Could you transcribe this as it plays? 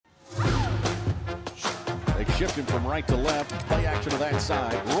They shift him from right to left. Play action to that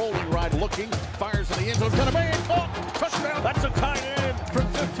side. Rolling right, looking. Fires in the end zone. Gonna be caught. Touchdown. That's a tight end from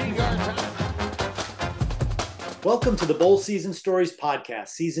 15 yards out. Welcome to the Bowl Season Stories Podcast,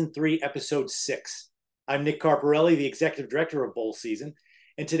 Season 3, Episode 6. I'm Nick Carparelli, the Executive Director of Bowl Season,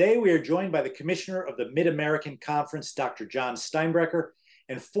 and today we are joined by the Commissioner of the Mid-American Conference, Dr. Jon Steinbrecher,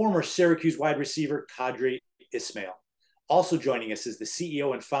 and former Syracuse wide receiver, Qadry Ismail. Also joining us is the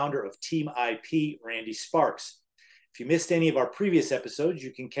CEO and founder of Team IP, Randy Sparks. If you missed any of our previous episodes,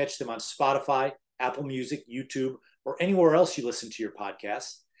 you can catch them on Spotify, Apple Music, YouTube, or anywhere else you listen to your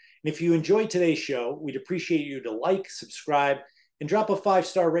podcasts. And if you enjoyed today's show, we'd appreciate you to like, subscribe, and drop a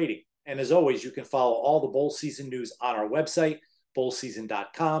 5-star rating. And as always, you can follow all the bowl season news on our website,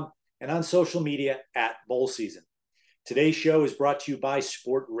 bowlseason.com, and on social media at Bowl Season. Today's show is brought to you by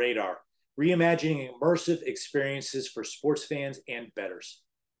Sport Radar, reimagining immersive experiences for sports fans and bettors.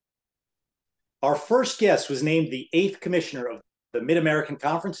 Our first guest was named the 8th commissioner of the Mid-American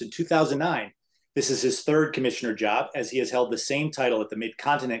Conference in 2009. This is his third commissioner job, as he has held the same title at the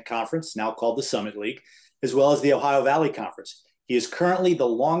Mid-Continent Conference, now called the Summit League, as well as the Ohio Valley Conference. He is currently the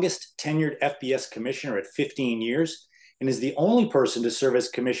longest tenured FBS commissioner at 15 years and is the only person to serve as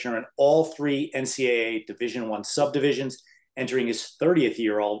commissioner in all 3 NCAA Division I subdivisions, entering his 30th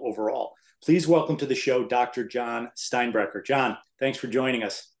year overall. Please welcome to the show, Dr. Jon Steinbrecher. Jon, thanks for joining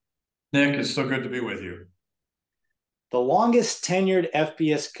us. Nick, it's so good to be with you. The longest tenured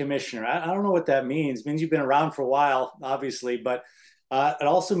FBS commissioner. I don't know what that means. It means you've been around for a while, obviously, but it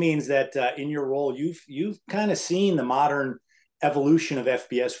also means that in your role, you've kind of seen the modern evolution of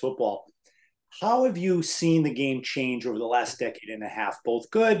FBS football. How have you seen the game change over the last decade and a half,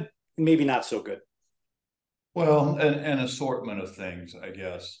 both good and maybe not so good? Well, an assortment of things, I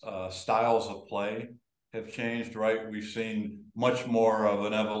guess. Styles of play have changed, right? We've seen much more of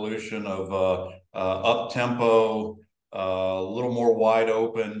an evolution of up-tempo, a little more wide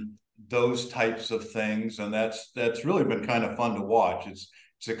open, those types of things. And that's really been kind of fun to watch.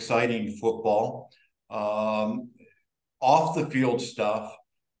 It's exciting football. Off the field stuff,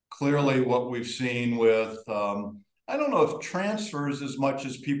 clearly what we've seen with, I don't know if transfers as much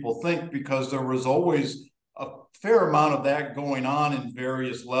as people think, because there was always a fair amount of that going on in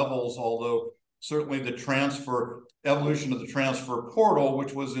various levels, although certainly the evolution of the transfer portal,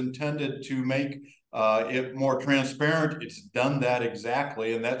 which was intended to make it more transparent, it's done that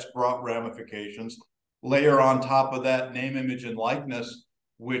exactly, and that's brought ramifications. Layer on top of that name, image, and likeness,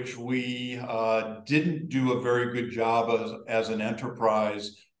 which we didn't do a very good job as an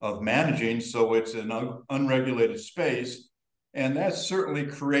enterprise of managing, so it's an unregulated space. And that's certainly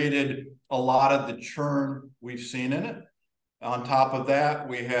created a lot of the churn we've seen in it. On top of that,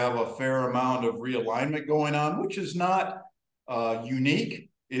 we have a fair amount of realignment going on, which is not unique.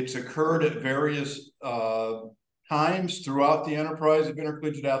 It's occurred at various times throughout the enterprise of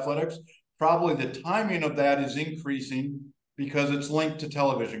intercollegiate athletics. Probably the timing of that is increasing because it's linked to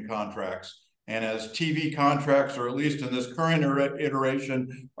television contracts. And as TV contracts, or at least in this current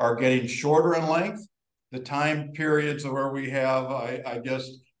iteration, are getting shorter in length, the time periods where we have, I guess,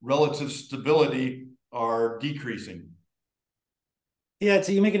 relative stability are decreasing. Yeah,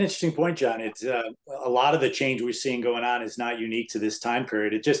 you make an interesting point, Jon. It's a lot of the change we're seeing going on is not unique to this time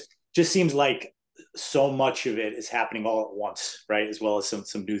period. It just seems like so much of it is happening all at once, right? As well as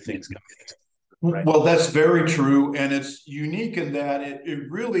some new things coming. Right. Well, that's very true. And it's unique in that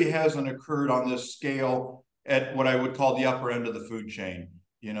it really hasn't occurred on this scale at what I would call the upper end of the food chain.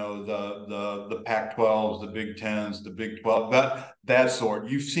 You know, the Pac-12s, the Big Tens, the Big 12, that sort.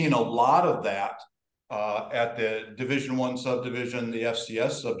 You've seen a lot of that at the Division I subdivision, the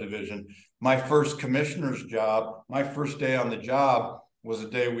FCS subdivision. My first commissioner's job, my first day on the job was the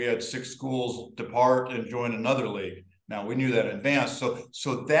day we had 6 schools depart and join another league. Now, we knew that in advance.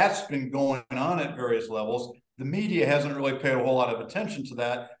 So that's been going on at various levels. The media hasn't really paid a whole lot of attention to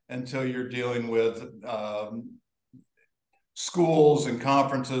that until you're dealing with schools and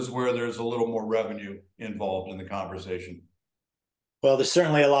conferences where there's a little more revenue involved in the conversation. Well, there's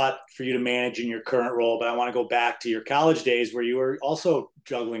certainly a lot for you to manage in your current role, but I want to go back to your college days where you were also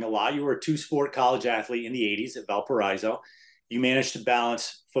juggling a lot. You were a 2-sport college athlete in the 80s at Valparaiso. You managed to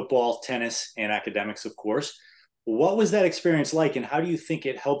balance football, tennis, and academics, of course. What was that experience like, and how do you think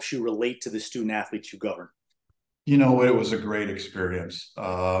it helps you relate to the student athletes you govern? You know, it was a great experience.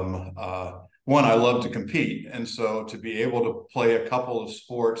 One, I love to compete. And so to be able to play a couple of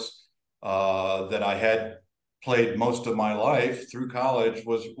sports that I had played most of my life through college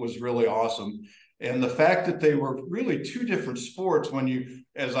was really awesome. And the fact that they were really 2 different sports,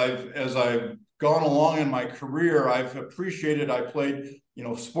 as I've gone along in my career, I've appreciated, I played,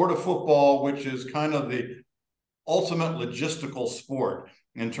 sport of football, which is kind of the ultimate logistical sport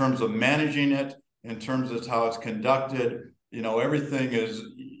in terms of managing it, in terms of how it's conducted. You know, everything is,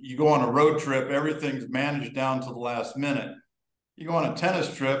 you go on a road trip, everything's managed down to the last minute. You go on a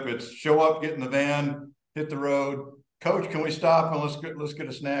tennis trip, it's show up, get in the van, hit the road. Coach, can we stop and let's get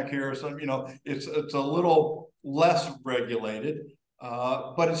a snack here or something? You know, it's a little less regulated,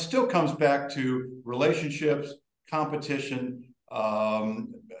 but it still comes back to relationships, competition,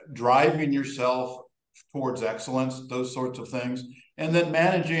 driving yourself towards excellence, those sorts of things, and then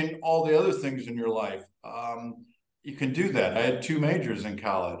managing all the other things in your life. You can do that. I had 2 majors in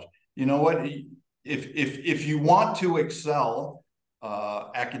college. You know what? If you want to excel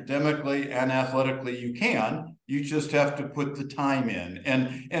academically and athletically, you can. You just have to put the time in.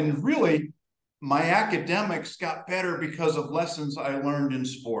 And really, my academics got better because of lessons I learned in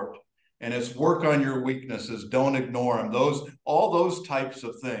sport. And it's work on your weaknesses. Don't ignore them. All those types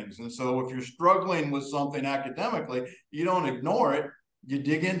of things. And so if you're struggling with something academically, you don't ignore it. You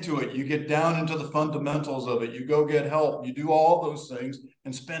dig into it. You get down into the fundamentals of it. You go get help. You do all those things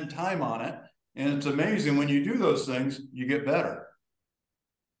and spend time on it. And it's amazing when you do those things, you get better.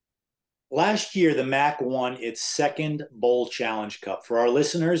 Last year, the MAC won its 2nd Bowl Challenge Cup. For our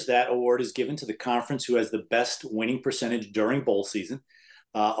listeners, that award is given to the conference who has the best winning percentage during bowl season.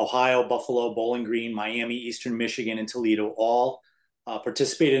 Ohio, Buffalo, Bowling Green, Miami, Eastern Michigan, and Toledo all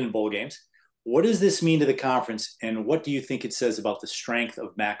participated in bowl games. What does this mean to the conference, and what do you think it says about the strength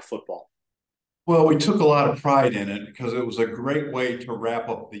of MAC football? Well, we took a lot of pride in it because it was a great way to wrap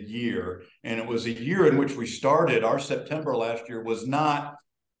up the year. And it was a year in which we started. Our September last year was not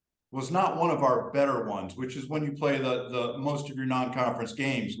one of our better ones, which is when you play the most of your non-conference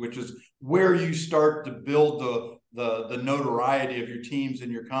games, which is where you start to build the notoriety of your teams in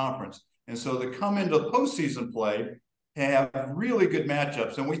your conference. And so to come into postseason play, have really good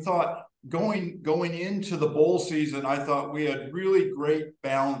matchups. And we thought going into the bowl season, I thought we had really great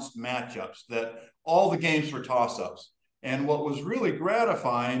balanced matchups, that all the games were toss-ups. And what was really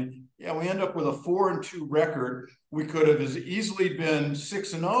gratifying, we end up with a 4-2 record. We could have as easily been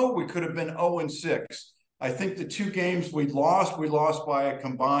 6-0. We could have been 0-6. I think the 2 games we lost by a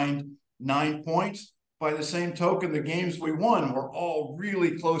combined 9 points. By the same token, the games we won were all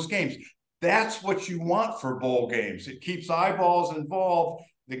really close games. That's what you want for bowl games. It keeps eyeballs involved.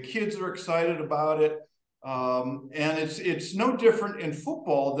 The kids are excited about it. And it's no different in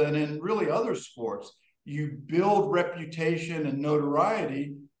football than in really other sports. You build reputation and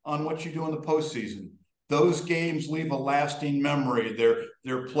notoriety on what you do in the postseason. Those games leave a lasting memory.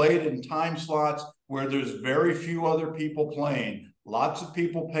 They're played in time slots where there's very few other people playing, lots of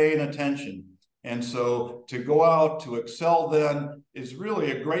people paying attention. And so to go out to excel then is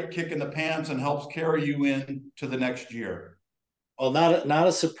really a great kick in the pants and helps carry you into the next year. Well, not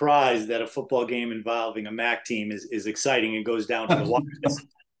a surprise that a football game involving a MAC team is exciting and goes down to the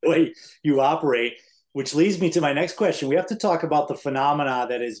way you operate, which leads me to my next question. We have to talk about the phenomena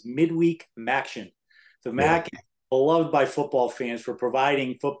that is Midweek MACtion. The MAC is beloved by football fans for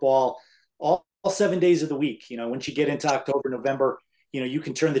providing football all 7 days of the week. You know, once you get into October, November, you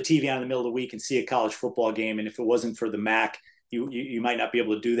can turn the TV on in the middle of the week and see a college football game. And if it wasn't for the MAC, you might not be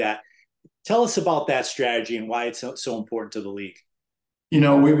able to do that. Tell us about that strategy and why it's so important to the league. You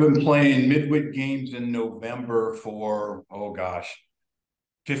know, we've been playing midweek games in November for,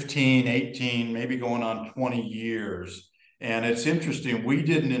 15, 18, maybe going on 20 years. And it's interesting. We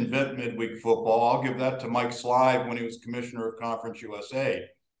didn't invent midweek football. I'll give that to Mike Slive when he was commissioner of Conference USA.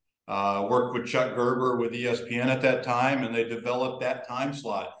 Worked with Chuck Gerber with ESPN at that time, and they developed that time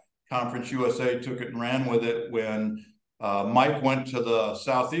slot. Conference USA took it and ran with it when Mike went to the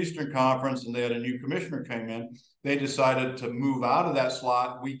Southeastern Conference and they had a new commissioner came in. They decided to move out of that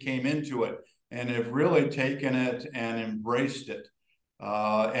slot. We came into it and have really taken it and embraced it.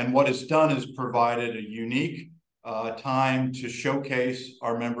 And what it's done is provided a unique time to showcase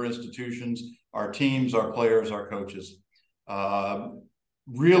our member institutions, our teams, our players, our coaches.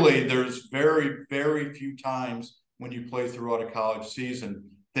 Really, there's very, very few times when you play throughout a college season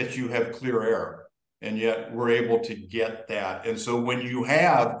that you have clear error, and yet we're able to get that. And so when you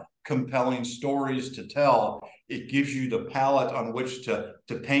have compelling stories to tell, it gives you the palette on which to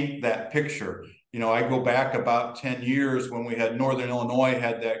paint that picture. You know, I go back about 10 years when we had Northern Illinois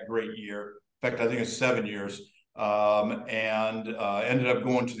had that great year. In fact, I think it's 7 years, and ended up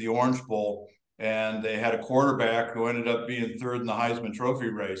going to the Orange Bowl. And they had a quarterback who ended up being third in the Heisman Trophy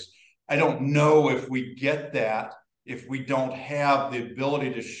race. I don't know if we get that if we don't have the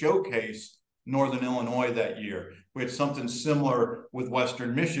ability to showcase Northern Illinois that year. We had something similar with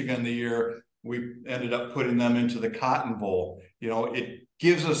Western Michigan the year we ended up putting them into the Cotton Bowl. You know, it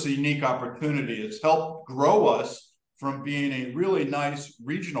gives us a unique opportunity. It's helped grow us from being a really nice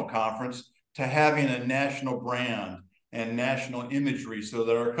regional conference to having a national brand and national imagery so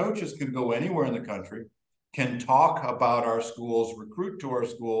that our coaches can go anywhere in the country, can talk about our schools, recruit to our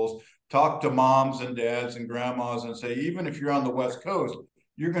schools, talk to moms and dads and grandmas and say, even if you're on the West Coast,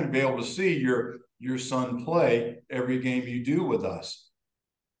 you're going to be able to see your son play every game you do with us.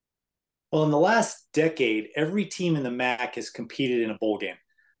 Well, in the last decade, every team in the MAC has competed in a bowl game,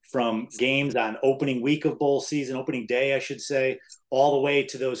 from games on opening week of bowl season, opening day, I should say, all the way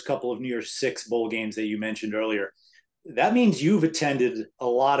to those couple of New Year's Six bowl games that you mentioned earlier. That means you've attended a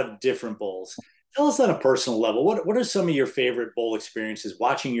lot of different bowls. Tell us on a personal level, what are some of your favorite bowl experiences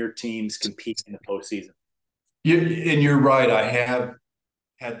watching your teams compete in the postseason? And you're right. I have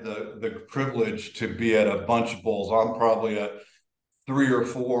had the privilege to be at a bunch of bowls. I'm probably at 3 or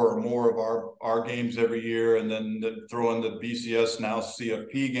 4 or more of our games every year, and then throw in the BCS, now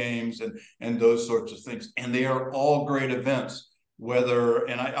CFP games, and those sorts of things. And they are all great events.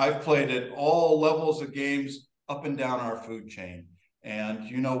 I've played at all levels of games up and down our food chain. And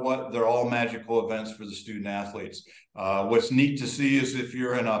you know what? They're all magical events for the student athletes. What's neat to see is if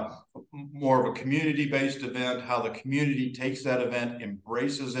you're in a more of a community-based event, how the community takes that event,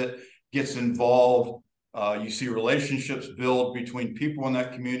 embraces it, gets involved. You see relationships build between people in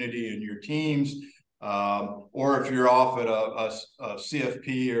that community and your teams. Or if you're off at a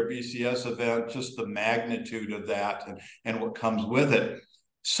CFP or BCS event, just the magnitude of that and what comes with it.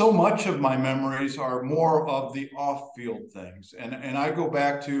 So much of my memories are more of the off-field things. And I go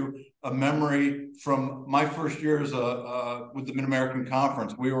back to a memory from my first year with the Mid-American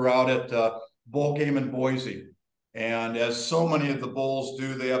Conference. We were out at bowl game in Boise. And as so many of the bowls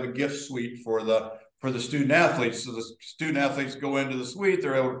do, they have a gift suite for the student athletes. So the student athletes go into the suite,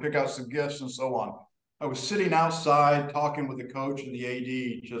 they're able to pick out some gifts and so on. I was sitting outside talking with the coach and the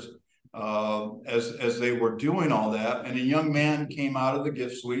AD just as they were doing all that, and a young man came out of the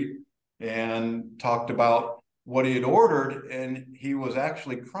gift suite and talked about what he had ordered, and he was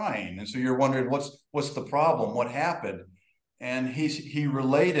actually crying. And so you're wondering, what's the problem? What happened? And he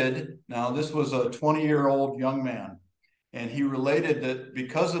related, now this was a 20-year-old young man, and he related that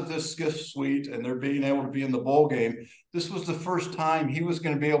because of this gift suite and they're being able to be in the bowl game, this was the first time he was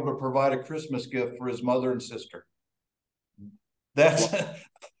going to be able to provide a Christmas gift for his mother and sister.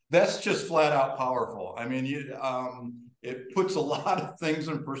 That's just flat out powerful. I mean, it puts a lot of things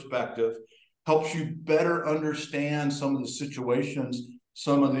in perspective, helps you better understand some of the situations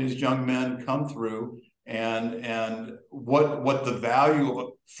some of these young men come through, and what the value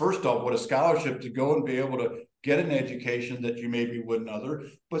of, first off, what a scholarship to go and be able to get an education that you maybe wouldn't other,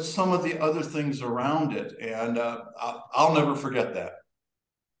 but some of the other things around it. And I'll never forget that.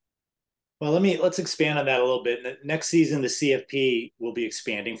 Well, let's expand on that a little bit. Next season, the CFP will be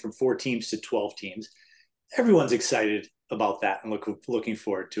expanding from 4 teams to 12 teams. Everyone's excited about that and looking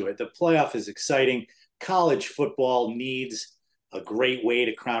forward to it. The playoff is exciting. College football needs a great way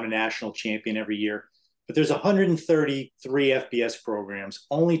to crown a national champion every year. But there's 133 FBS programs,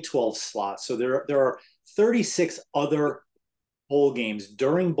 only 12 slots. So there are 36 other bowl games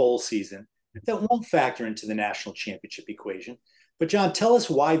during bowl season that won't factor into the national championship equation. But John, tell us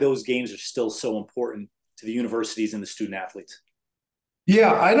why those games are still so important to the universities and the student athletes.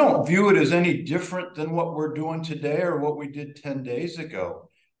 Yeah, I don't view it as any different than what we're doing today or what we did 10 days ago.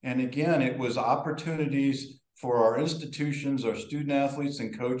 And again, it was opportunities for our institutions, our student athletes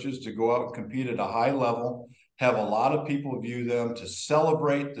and coaches to go out and compete at a high level, have a lot of people view them, to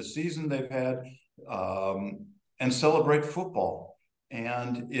celebrate the season they've had, and celebrate football.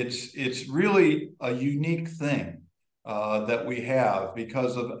 And it's really a unique thing that we have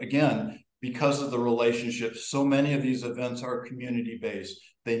because of the relationships. So many of these events are community-based.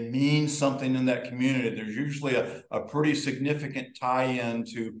 They mean something in that community. There's usually a pretty significant tie-in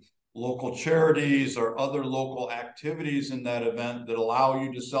to local charities or other local activities in that event that allow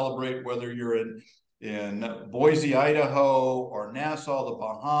you to celebrate, whether you're in Boise, Idaho, or Nassau, the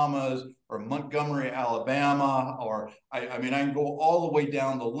Bahamas, or Montgomery, Alabama, or I can go all the way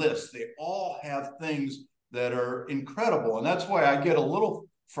down the list. They all have things that are incredible. And that's why I get a little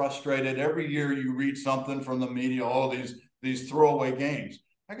frustrated every year you read something from the media, these throwaway games.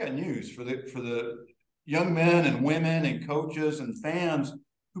 I got news for the young men and women and coaches and fans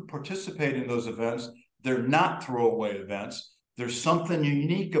who participate in those events. They're not throwaway events. There's something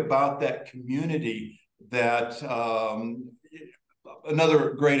unique about that community that,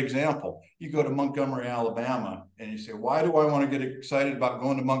 another great example, you go to Montgomery, Alabama, and you say, why do I want to get excited about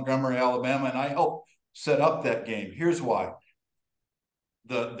going to Montgomery, Alabama? And I help set up that game. Here's why.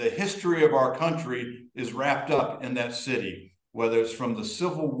 The history of our country is wrapped up in that city. whether it's from the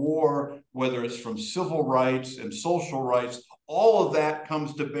Civil War, whether it's from civil rights and social rights, all of that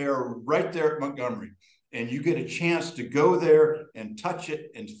comes to bear right there at Montgomery. And you get a chance to go there and touch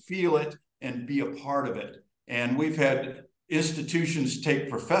it and feel it and be a part of it. And we've had institutions take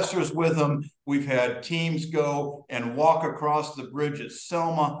professors with them. We've had teams go and walk across the bridge at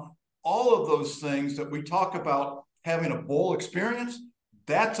Selma. All of those things that we talk about having a bowl experience,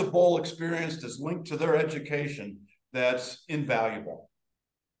 that's a bowl experience that's linked to their education that's invaluable.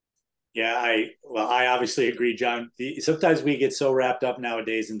 Yeah, I obviously agree, John. Sometimes we get so wrapped up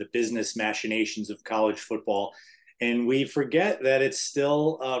nowadays in the business machinations of college football, and we forget that it's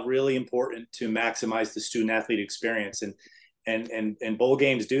still really important to maximize the student athlete experience. And bowl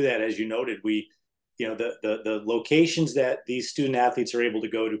games do that, as you noted. The locations that these student athletes are able to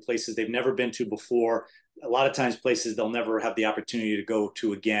go to, places they've never been to before, a lot of times places they'll never have the opportunity to go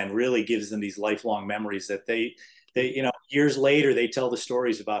to again, really gives them these lifelong memories that they years later, they tell the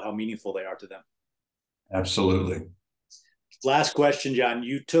stories about how meaningful they are to them. Absolutely. Last question, John.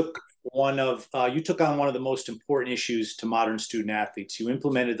 You took on one of the most important issues to modern student athletes. You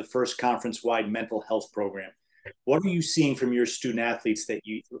implemented the first conference-wide mental health program. What are you seeing from your student athletes that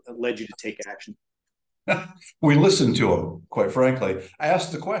led you to take action? We listened to them, quite frankly. I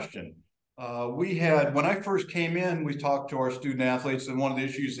asked the question. When I first came in, we talked to our student athletes, and one of the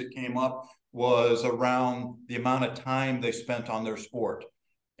issues that came up was around the amount of time they spent on their sport.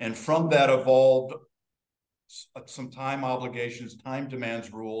 And from that evolved some time obligations, time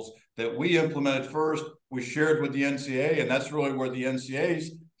demands rules that we implemented first. We shared with the NCAA, and that's really where the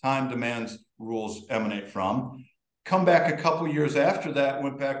NCAA's time demands rules emanate from. Come back a couple of years after that,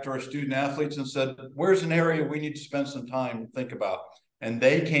 went back to our student athletes and said, where's an area we need to spend some time to think about? And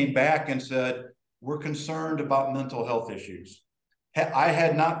they came back and said, we're concerned about mental health issues. I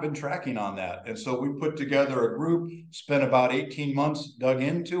had not been tracking on that. And so we put together a group, spent about 18 months, dug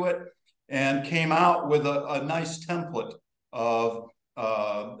into it, and came out with a nice template of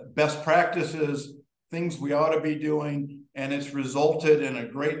best practices, things we ought to be doing. And it's resulted in a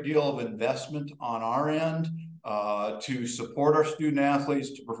great deal of investment on our end to support our student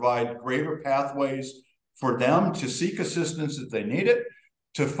athletes, to provide greater pathways for them to seek assistance if they need it,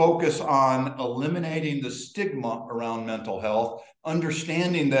 to focus on eliminating the stigma around mental health,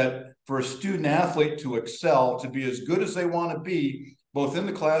 understanding that for a student athlete to excel, to be as good as they want to be, both in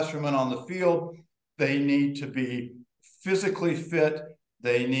the classroom and on the field, they need to be physically fit,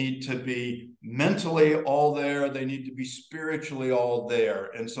 they need to be mentally all there, they need to be spiritually all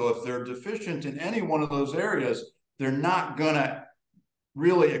there. And so if they're deficient in any one of those areas, they're not going to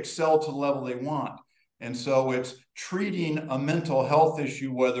really excel to the level they want. And so it's treating a mental health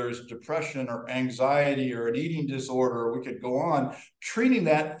issue, whether it's depression or anxiety or an eating disorder, we could go on, treating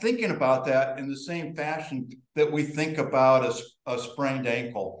that, thinking about that in the same fashion that we think about a sprained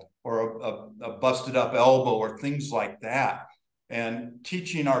ankle or a busted up elbow or things like that. And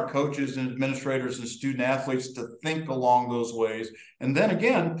teaching our coaches and administrators and student athletes to think along those ways. And then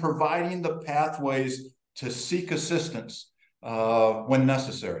again, providing the pathways to seek assistance when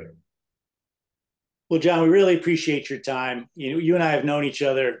necessary. Well, John, we really appreciate your time. You and I have known each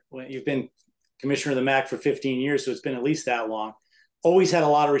other. You've been commissioner of the MAC for 15 years, so it's been at least that long. Always had a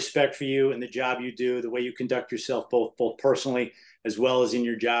lot of respect for you and the job you do, the way you conduct yourself, both personally as well as in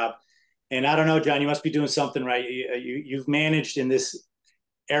your job. And I don't know, John, you must be doing something right. You've managed in this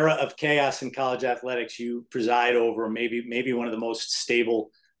era of chaos in college athletics. You preside over maybe one of the most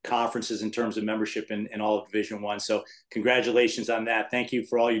stable conferences in terms of membership in all of Division I. So congratulations on that. Thank you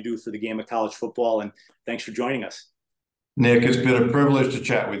for all you do for the game of college football, and thanks for joining us. Nick, it's been a privilege to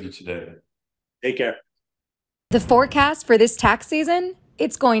chat with you today. Take care. The forecast for this tax season?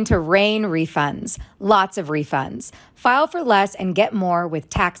 It's going to rain refunds. Lots of refunds. File for less and get more with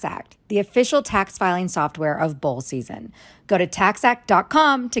TaxAct, the official tax filing software of bowl season. Go to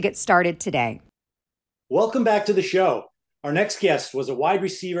taxact.com to get started today. Welcome back to the show. Our next guest was a wide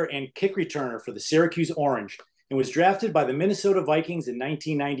receiver and kick returner for the Syracuse Orange and was drafted by the Minnesota Vikings in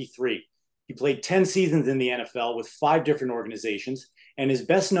 1993. He played 10 seasons in the NFL with 5 different organizations and is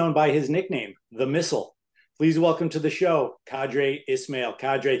best known by his nickname, The Missile. Please welcome to the show, Qadry Ismail.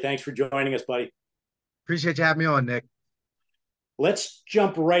 Qadry, thanks for joining us, buddy. Appreciate you having me on, Nick. Let's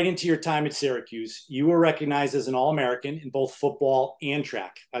jump right into your time at Syracuse. You were recognized as an All-American in both football and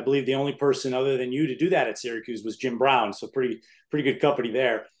track. I believe the only person other than you to do that at Syracuse was Jim Brown, so pretty good company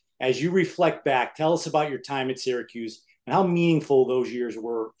there. As you reflect back, tell us about your time at Syracuse and how meaningful those years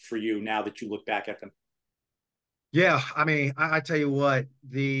were for you now that you look back at them. Yeah, I mean, I tell you what,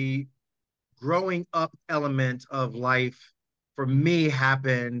 the growing up element of life for me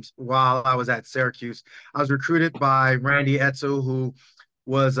happened while I was at Syracuse. I was recruited by Randy Edsel, who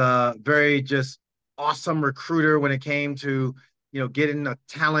was a very just awesome recruiter when it came to, getting a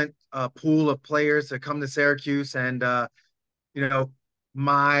talent pool of players to come to Syracuse. And, you know,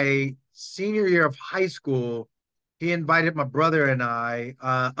 my senior year of high school, he invited my brother and I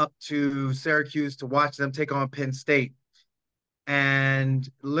up to Syracuse to watch them take on Penn State. And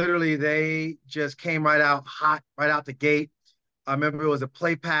literally, they just came right out hot, right out the gate. I remember it was a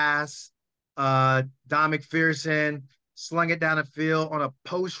play pass. Don McPherson slung it down the field on a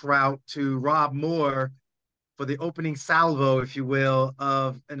post route to Rob Moore for the opening salvo, if you will,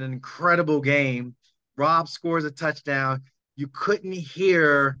 of an incredible game. Rob scores a touchdown. You couldn't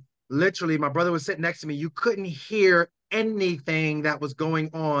hear, literally, my brother was sitting next to me. You couldn't hear anything that was going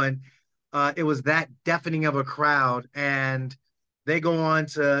on. It was that deafening of a crowd. And they go on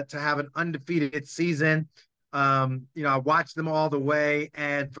to have an undefeated season. I watched them all the way.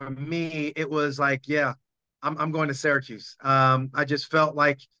 And for me, it was like, yeah, I'm going to Syracuse. I just felt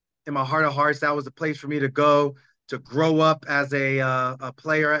like in my heart of hearts, that was the place for me to go to grow up as a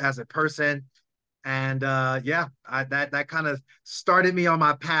player, as a person. And that kind of started me on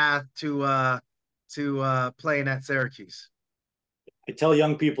my path to playing at Syracuse. I tell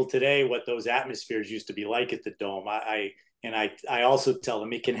young people today what those atmospheres used to be like at the Dome. I also tell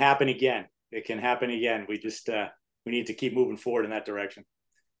them it can happen again. It can happen again. We just we need to keep moving forward in that direction.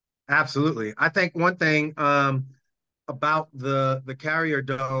 Absolutely. I think one thing about the Carrier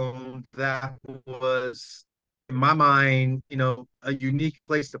Dome that was, in my mind, a unique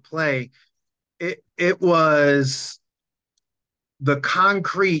place to play. It was the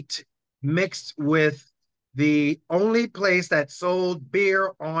concrete mixed with the only place that sold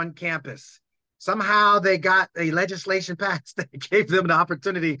beer on campus. Somehow they got a legislation passed that gave them the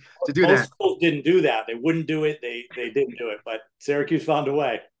opportunity to do that. Most schools didn't do that. They wouldn't do it. They didn't do it, but Syracuse found a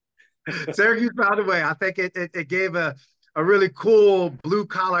way. Syracuse found a way. I think it gave a really cool blue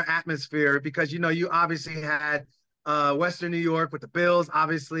collar atmosphere because, you obviously had Western New York with the Bills,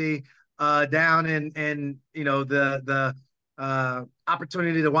 obviously down in the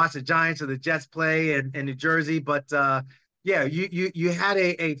opportunity to watch the Giants or the Jets play in New Jersey. But you had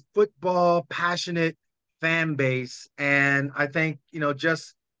a football passionate fan base. And I think,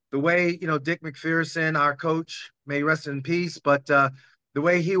 just the way, Dick McPherson, our coach, may rest in peace, but the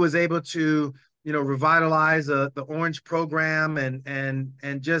way he was able to, revitalize the Orange program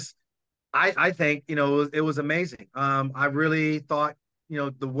and just, I think, it was amazing. I really thought,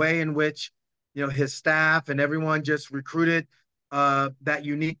 the way in which, his staff and everyone just recruited that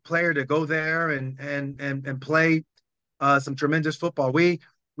unique player to go there and play some tremendous football. We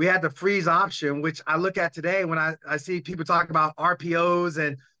had the freeze option, which I look at today when I see people talk about RPOs,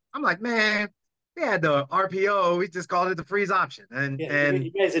 and I'm like, man, we had the RPO. We just called it the freeze option. And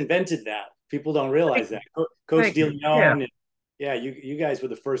you guys invented that. People don't realize that. Coach DeLeon, you guys were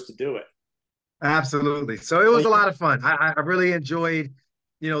the first to do it. Absolutely. So it was a lot of fun. I really enjoyed,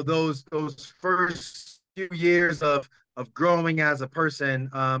 those first few years of growing as a person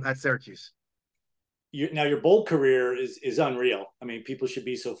at Syracuse. Now your bowl career is unreal. I mean, people should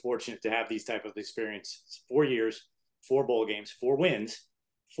be so fortunate to have these type of experiences. 4 years, 4 bowl games, 4 wins,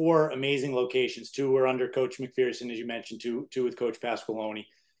 4 amazing locations. 2 were under Coach McPherson, as you mentioned. 2 with Coach Pasqualoni.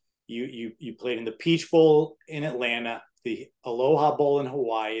 You played in the Peach Bowl in Atlanta, the Aloha Bowl in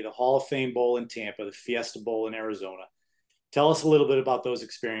Hawaii, the Hall of Fame Bowl in Tampa, the Fiesta Bowl in Arizona. Tell us a little bit about those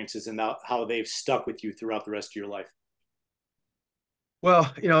experiences and how they've stuck with you throughout the rest of your life.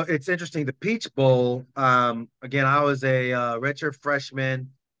 Well, it's interesting. The Peach Bowl, again, I was a redshirt freshman,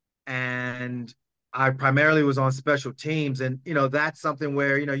 and I primarily was on special teams. And, that's something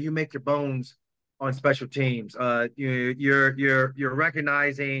where, you make your bones on special teams. You're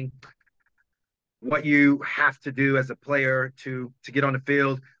recognizing what you have to do as a player to get on the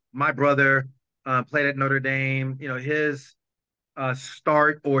field. My brother played at Notre Dame. His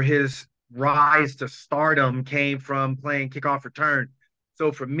start or his rise to stardom came from playing kickoff return.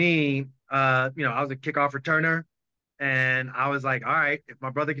 So for me, I was a kickoff returner, and I was like, all right, if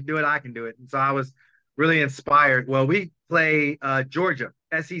my brother can do it, I can do it. And so I was really inspired. Well, we play Georgia,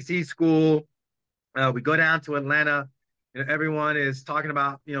 SEC school. We go down to Atlanta. Everyone is talking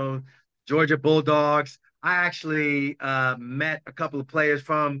about, Georgia Bulldogs. I actually met a couple of players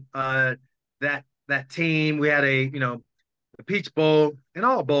from that team. We had the Peach Bowl. In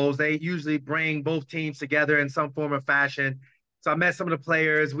all bowls, they usually bring both teams together in some form or fashion. So I met some of the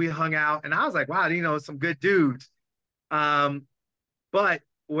players. We hung out, and I was like, wow, some good dudes. But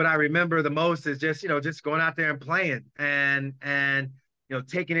what I remember the most is just going out there and playing and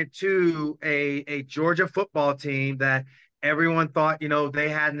taking it to a Georgia football team that everyone thought, they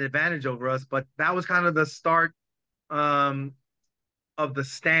had an advantage over us, but that was kind of the start of the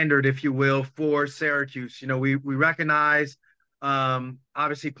standard, if you will, for Syracuse. We recognize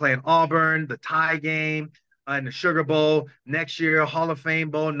obviously playing Auburn, the tie game, in the Sugar Bowl, next year, Hall of Fame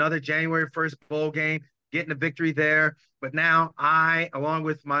Bowl, another January 1st bowl game, getting a victory there. But now I, along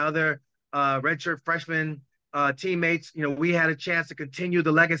with my other redshirt freshman teammates, we had a chance to continue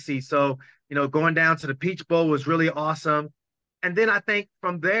the legacy. So, going down to the Peach Bowl was really awesome. And then I think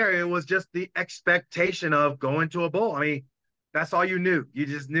from there, it was just the expectation of going to a bowl. I mean, that's all you knew. You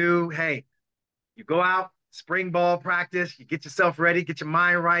just knew, hey, you go out, spring ball practice, you get yourself ready, get your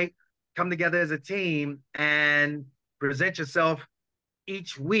mind right, come together as a team and present yourself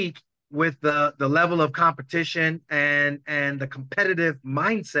each week with the level of competition and the competitive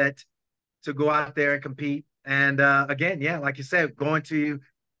mindset to go out there and compete. And again, yeah, like you said, going to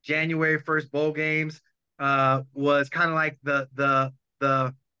January 1st bowl games was kind of like the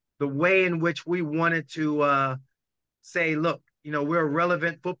way in which we wanted to say, look, we're a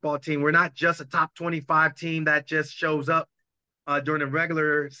relevant football team. We're not just a top 25 team that just shows up during the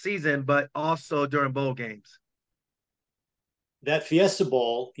regular season, but also during bowl games. That Fiesta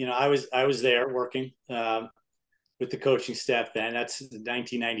Bowl, I was there working with the coaching staff then. That's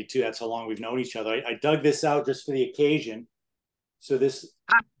 1992. That's how long we've known each other. I dug this out just for the occasion. So this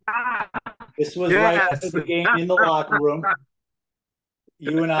was right after the game in the locker room.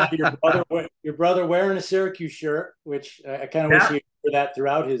 You and I, your brother wearing a Syracuse shirt, which I kind of wish he wore that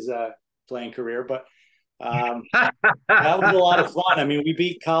throughout his playing career. But that was a lot of fun. I mean, we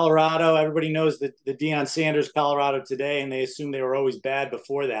beat Colorado. Everybody knows the Deion Sanders Colorado today, and they assume they were always bad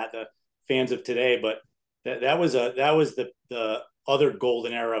before that, the fans of today. But that was the other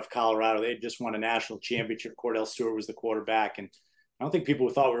golden era of Colorado. They had just won a national championship. Cordell Stewart was the quarterback, and I don't think people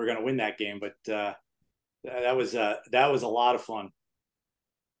thought we were going to win that game, but that was a lot of fun.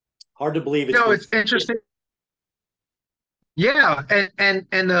 Hard to believe it's interesting. Yeah,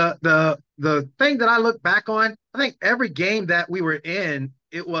 and the thing that I look back on, I think every game that we were in,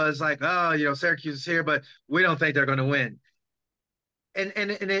 it was like, oh, Syracuse is here, but we don't think they're going to win. And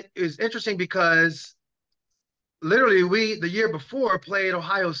it is interesting because literally we the year before played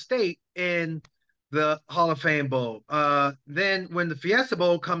Ohio State in the Hall of Fame Bowl. Then when the Fiesta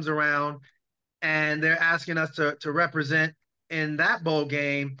Bowl comes around and they're asking us to represent in that bowl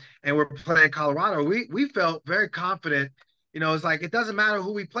game and we're playing Colorado, we felt very confident. It's like, it doesn't matter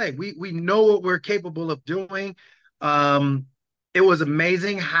who we play. We know what we're capable of doing. It was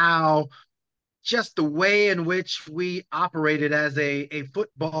amazing how just the way in which we operated as a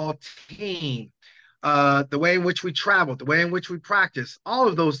football team, the way in which we traveled, the way in which we practiced, all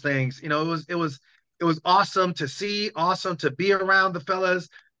of those things, it was awesome to see, awesome to be around the fellas.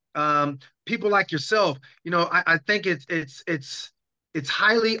 People like yourself, I think it's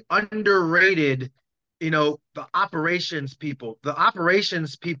highly underrated. The operations people,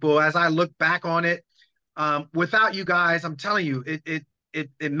 as I look back on it, without you guys, I'm telling you,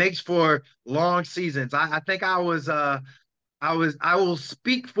 it makes for long seasons. I think I will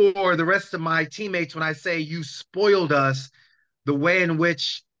speak for the rest of my teammates when I say you spoiled us the way in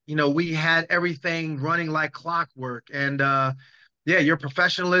which, we had everything running like clockwork. And your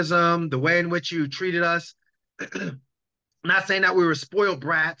professionalism, the way in which you treated us. I'm not saying that we were spoiled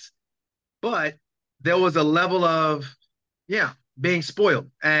brats, but there was a level of, being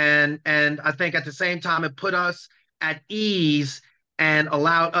spoiled. And I think at the same time, it put us at ease and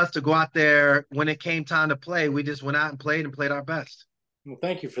allowed us to go out there when it came time to play. We just went out and played our best. Well,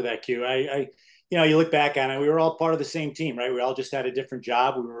 thank you for that, Q. You look back on it, we were all part of the same team, right? We all just had a different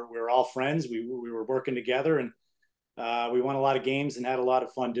job. We were all friends. We were working together, and we won a lot of games and had a lot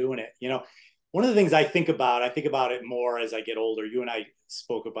of fun doing it. One of the things I think about it more as I get older. You and I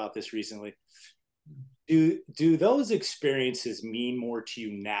spoke about this recently. Do those experiences mean more to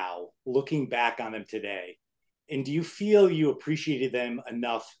you now, looking back on them today? And do you feel you appreciated them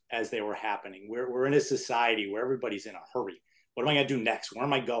enough as they were happening? We're in a society where everybody's in a hurry. What am I going to do next? Where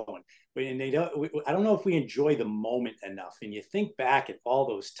am I going? And I don't know if we enjoy the moment enough. And you think back at all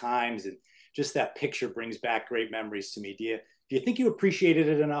those times, and just that picture brings back great memories to me. Do you think you appreciated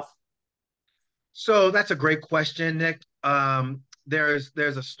it enough? So that's a great question, Nick. There's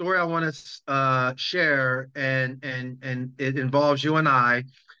a story I want to share, and it involves you and I.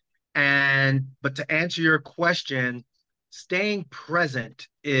 But to answer your question, staying present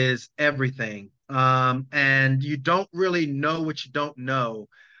is everything. And you don't really know what you don't know.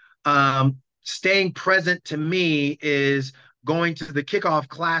 Staying present to me is going to the kickoff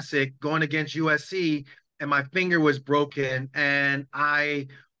classic, going against USC, and my finger was broken, and I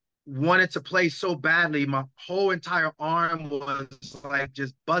wanted to play so badly. My whole entire arm was like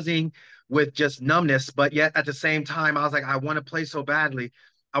just buzzing with just numbness. But yet at the same time, I was like, I want to play so badly.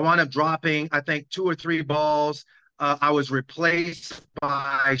 I wound up dropping, I think, 2 or 3 balls. I was replaced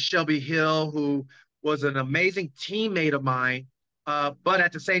by Shelby Hill, who was an amazing teammate of mine. But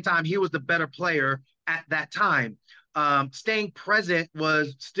at the same time, he was the better player at that time. Staying present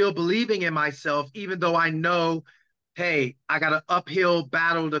was still believing in myself, even though I know, hey, I got an uphill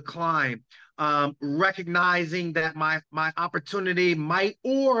battle to climb. Recognizing that my opportunity might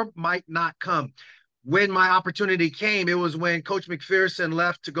or might not come. When my opportunity came, it was when Coach McPherson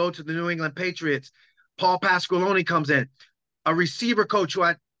left to go to the New England Patriots. Paul Pasqualoni comes in, a receiver coach who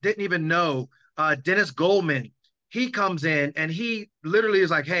I didn't even know, Dennis Goldman. He comes in and he literally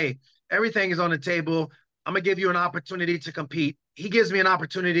is like, hey, everything is on the table. I'm going to give you an opportunity to compete. He gives me an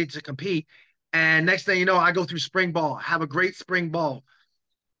opportunity to compete. And next thing you know, I go through spring ball, have a great spring ball.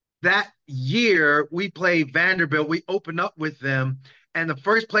 That year, we played Vanderbilt. We opened up with them. And the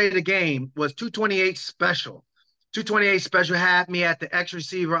first play of the game was 228 special. 228 special had me at the X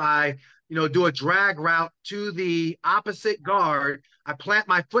receiver. I, do a drag route to the opposite guard. I plant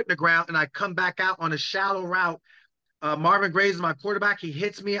my foot in the ground and I come back out on a shallow route. Marvin Graves is my quarterback. He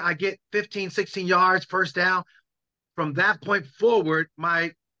hits me. I get 15, 16 yards, first down. From that point forward,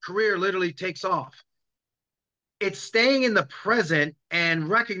 my career literally takes off. It's staying in the present and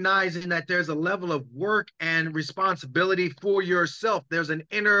recognizing that there's a level of work and responsibility for yourself. There's an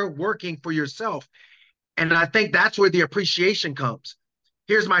inner working for yourself. And I think that's where the appreciation comes.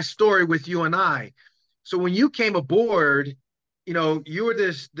 Here's my story with you and I. So when you came aboard, you were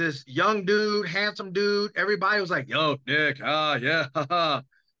this young dude, handsome dude. Everybody was like, yo, Nick, yeah.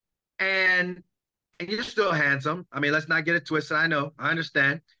 And you're still handsome. I mean, let's not get it twisted. I know, I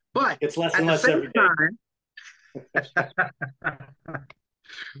understand. But it's less and less every day.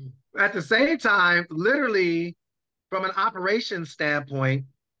 At the same time, literally from an operations standpoint,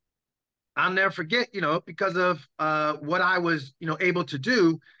 I'll never forget, because of what I was, able to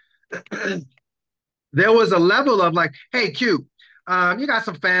do, there was a level of like, hey, Q, you got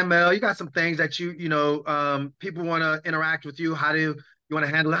some fan mail, you got some things that people want to interact with you. How do you want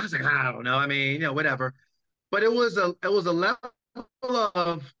to handle it? I was like, I don't know. I mean, whatever. But it was a level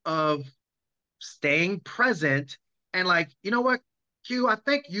of staying present and like, you know what, Q, I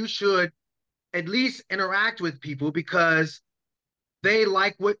think you should at least interact with people because they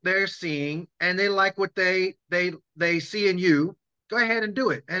like what they're seeing and they like what they see in you. Go ahead and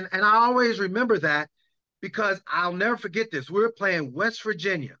do it. And I always remember that because I'll never forget this. We were playing West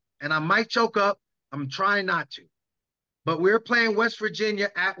Virginia, and I might choke up. I'm trying not to. But we were playing West Virginia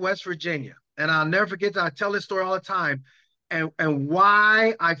at West Virginia. And I'll never forget that. I tell this story all the time. And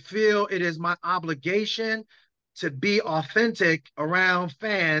why I feel it is my obligation to be authentic around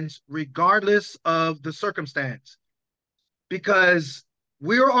fans, regardless of the circumstance. Because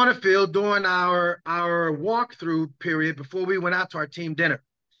we were on a field during our walkthrough period before we went out to our team dinner.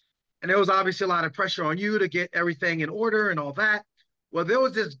 And there was obviously a lot of pressure on you to get everything in order and all that. Well, there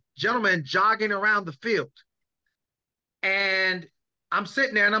was this gentleman jogging around the field. And I'm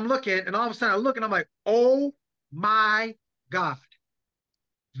sitting there and I'm looking, and all of a sudden I look and I'm like, oh my God.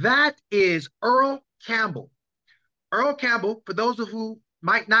 That is Earl Campbell. Earl Campbell, for those of who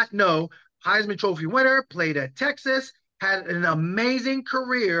might not know, Heisman Trophy winner, played at Texas, had an amazing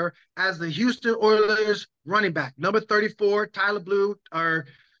career as the Houston Oilers running back. Number 34, Tyler Blue, or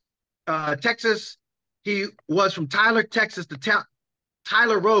Texas. He was from Tyler, Texas to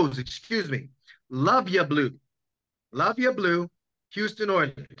Tyler Rose, excuse me. Love ya blue. Love ya blue, Houston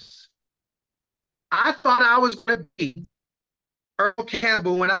Oilers. I thought I was going to be Earl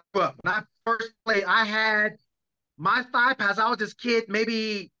Campbell when I grew up. When I first played, I had my thigh pads. I was this kid,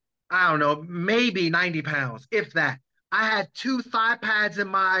 maybe, I don't know, maybe 90 pounds, if that. I had 2 thigh pads in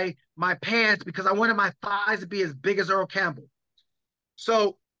my pants because I wanted my thighs to be as big as Earl Campbell.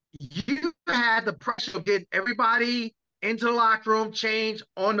 So you had the pressure of getting everybody into the locker room, change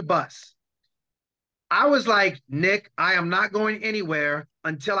on the bus. I was like, Nick, I am not going anywhere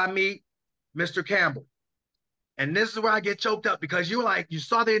until I meet Mr. Campbell. And this is where I get choked up because you were like, you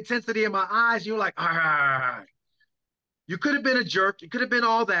saw the intensity in my eyes. You were like, all right. You could have been a jerk. You could have been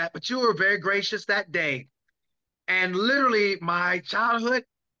all that, but you were very gracious that day. And literally my childhood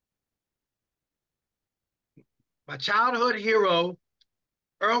hero,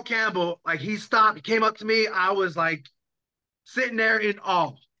 Earl Campbell, like he stopped, he came up to me. I was like sitting there in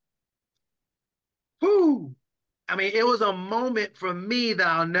awe. Whew. I mean, it was a moment for me that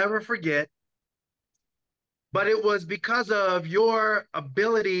I'll never forget. But it was because of your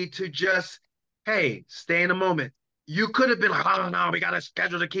ability to just, hey, stay in the moment. you could have been like, oh no, we got a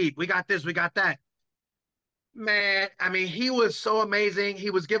schedule to keep. We got this, we got that. Man, I mean, he was so amazing. He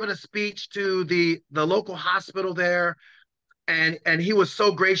was giving a speech to the local hospital there, and he was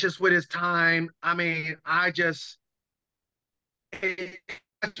so gracious with his time. I mean, it,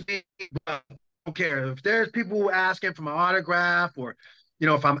 I don't care if there's people asking for my autograph, or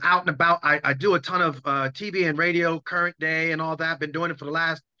if I'm out and about. I do a ton of TV and radio, current day and all that. Been doing it for the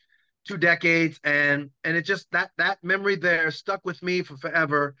last 2 decades, and it just that memory there stuck with me for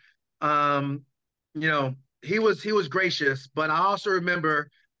forever. um you know he was gracious, but I also remember,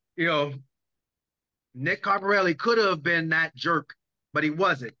 you know Nick Carparelli could have been that jerk, but he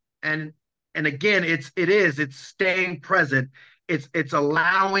wasn't. And again, it's staying present. It's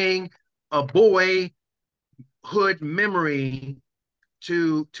allowing a boyhood memory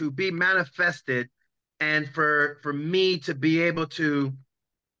to be manifested, and for me to be able to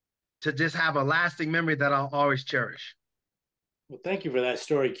just have a lasting memory that I'll always cherish. Well, thank you for that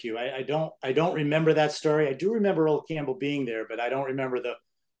story, Q. I don't remember that story. I do remember Earl Campbell being there, but I don't remember the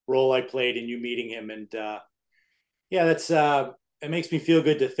role I played in you meeting him. And yeah, that's it makes me feel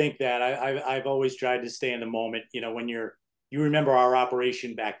good to think that I've always tried to stay in the moment. When you remember our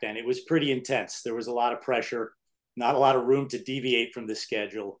operation back then, it was pretty intense. There was a lot of pressure, not a lot of room to deviate from the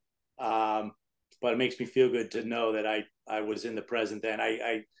schedule. But it makes me feel good to know that I was in the present then.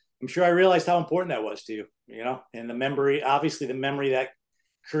 I'm sure I realized how important that was to you, and the memory, obviously the memory that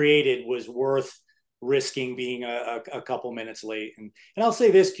created was worth risking being a couple minutes late. And I'll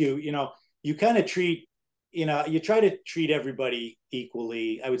say this, Q, you kind of treat, you try to treat everybody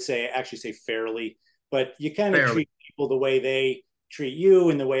equally. I would say, actually say fairly, but you kind of treat people the way they treat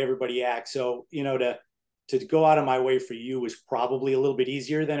you and the way everybody acts. So, to go out of my way for you was probably a little bit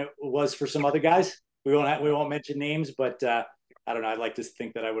easier than it was for some other guys. We won't mention names, but I don't know. I'd like to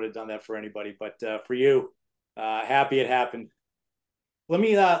think that I would have done that for anybody, but for you, happy it happened.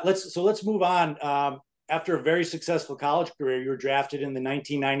 Let's move on. After a very successful college career, you were drafted in the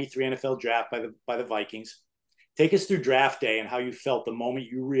 1993 NFL draft by the Vikings. Take us through draft day and how you felt the moment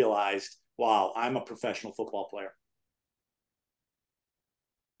you realized, wow, I'm a professional football player.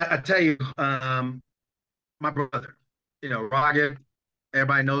 I tell you, my brother, Rocket,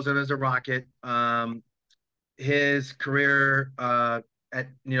 everybody knows him as a Rocket. His career at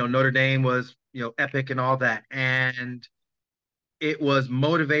Notre Dame was epic and all that, and it was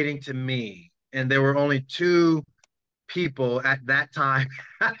motivating to me. And there were only two people at that time.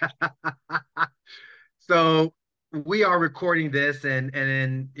 So we are recording this, and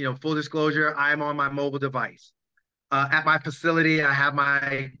in full disclosure, I'm on my mobile device. At my facility, I have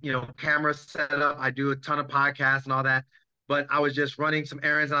my camera set up. I do a ton of podcasts and all that. But I was just running some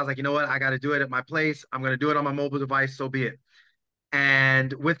errands, and I was like, you know what? I got to do it at my place. I'm going to do it on my mobile device. So be it.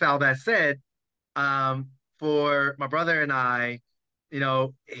 And with all that said, for my brother and I,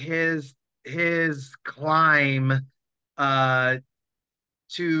 his climb uh,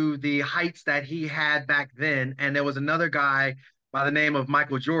 to the heights that he had back then, and there was another guy by the name of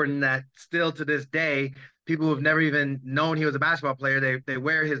Michael Jordan that still to this day, people who have never even known he was a basketball player, they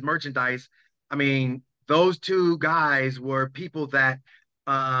wear his merchandise. I mean, those two guys were people that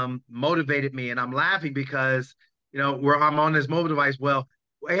motivated me. And I'm laughing because, where I'm on this mobile device, well,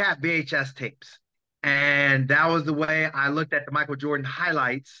 we have VHS tapes. And that was the way I looked at the Michael Jordan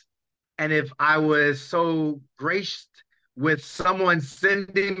highlights. And if I was so graced with someone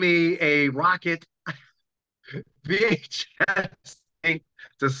sending me a Rocket VHS thing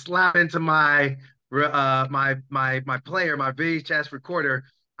to slap into my player, my VHS recorder,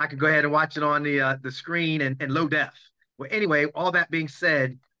 I could go ahead and watch it on the screen and low def. Well, anyway, all that being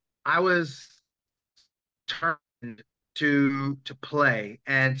said, I was turned to play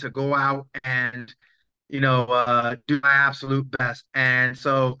and to go out and do my absolute best. And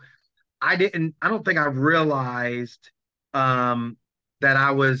so I don't think I realized that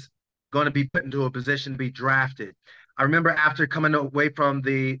I was going to be put into a position to be drafted. I remember after coming away from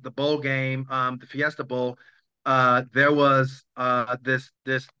the bowl game, the Fiesta Bowl, there was this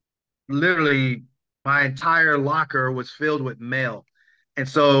literally my entire locker was filled with mail. And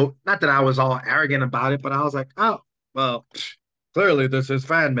so, not that I was all arrogant about it, but I was like, oh, well, clearly this is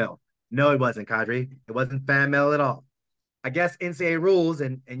fan mail. No, it wasn't, Qadry. It wasn't fan mail at all. I guess NCAA rules,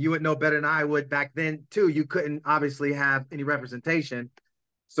 and you would know better than I would back then too. You couldn't obviously have any representation.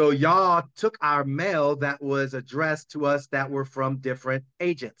 So y'all took our mail that was addressed to us that were from different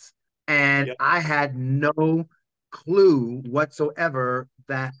agents. And yep. I had no clue whatsoever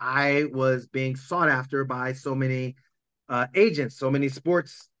that I was being sought after by so many agents, so many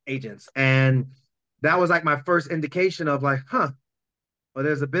sports agents. And that was like my first indication of like, well,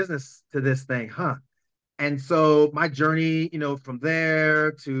 there's a business to this thing, And so my journey, from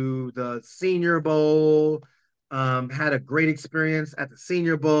there to the Senior Bowl, had a great experience at the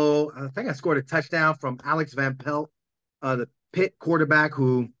Senior Bowl. I think I scored a touchdown from Alex Van Pelt, the Pitt quarterback,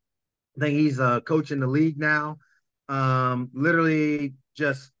 who I think he's a coach in the league now. Literally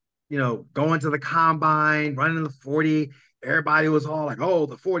just, going to the combine, running the 40. Everybody was all like, oh,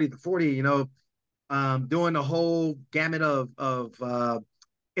 the 40, the 40, doing the whole gamut of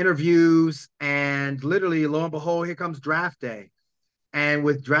interviews. And literally, lo and behold, here comes draft day. And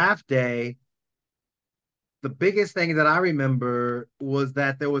with draft day, the biggest thing that I remember was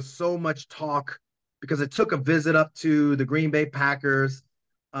that there was so much talk because it took a visit up to the Green Bay Packers,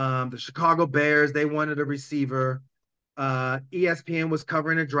 the Chicago Bears. They wanted a receiver. ESPN was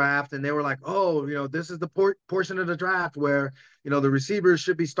covering a draft, and they were like, oh, this is the portion of the draft where, the receivers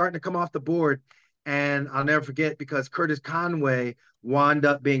should be starting to come off the board. And I'll never forget, because Curtis Conway wound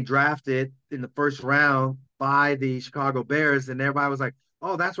up being drafted in the first round by the Chicago Bears, and everybody was like,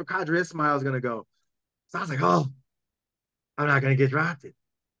 oh, that's where Qadry Ismail is going to go. So I was like, oh, I'm not going to get drafted.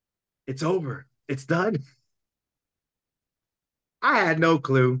 It's over. It's done. I had no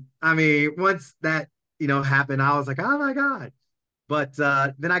clue. I mean, once that, happened, I was like, oh my God. But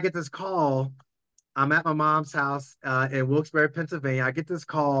then I get this call. I'm at my mom's house in Wilkes-Barre, Pennsylvania. I get this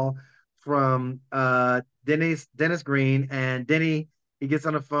call from Dennis Green, and Denny, he gets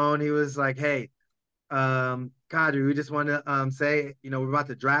on the phone. He was like, hey, Qadry, we just want to say, we're about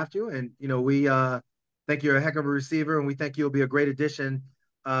to draft you, and, we think you're a heck of a receiver, and we think you'll be a great addition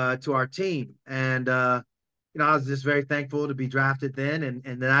to our team. And, I was just very thankful to be drafted then.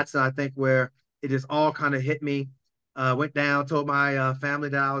 And that's, I think, where it just all kind of hit me. Went down, told my family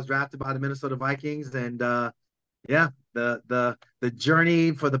that I was drafted by the Minnesota Vikings. And, yeah, the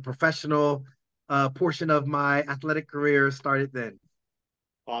journey for the professional portion of my athletic career started then.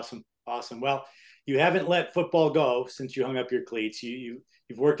 Awesome. Well, you haven't let football go since you hung up your cleats. You've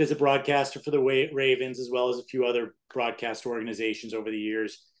worked as a broadcaster for the Ravens, as well as a few other broadcast organizations over the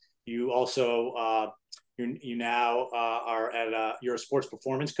years. You also you now you're a sports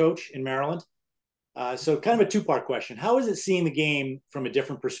performance coach in Maryland. So kind of a two-part question. How is it seeing the game from a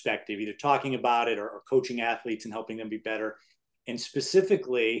different perspective, either talking about it or coaching athletes and helping them be better? And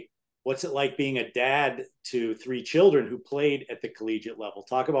specifically, what's it like being a dad to 3 children who played at the collegiate level?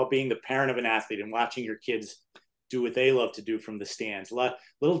 Talk about being the parent of an athlete and watching your kids do what they love to do from the stands. A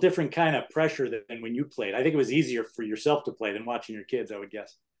little different kind of pressure than when you played. I think it was easier for yourself to play than watching your kids, I would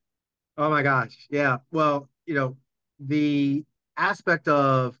guess. Oh my gosh. Yeah. Well, the aspect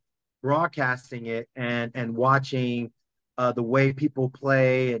of broadcasting it and watching the way people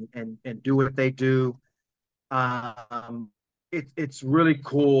play and do what they do, it's really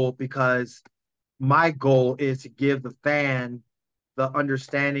cool, because my goal is to give the fan the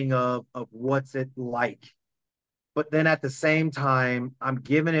understanding of what's it like. But then at the same time, I'm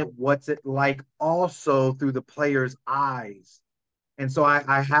giving it what's it like also through the player's eyes. And so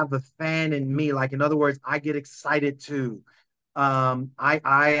I have the fan in me. Like, in other words, I get excited too. I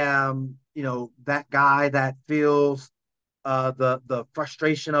am, that guy that feels the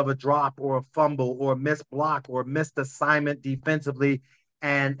frustration of a drop or a fumble or a missed block or missed assignment defensively,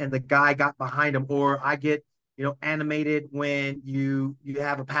 and the guy got behind him. Or I get, animated when you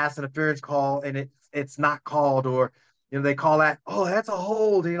have a pass interference call and it's not called, or, they call that, oh, that's a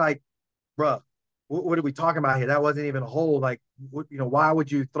hold. And you're like, bruh, what are we talking about here? That wasn't even a hold. Like, why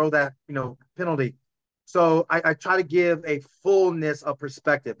would you throw that, penalty? So I try to give a fullness of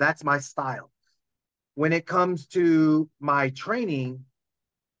perspective. That's my style. When it comes to my training,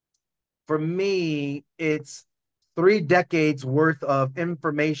 for me, it's 3 decades worth of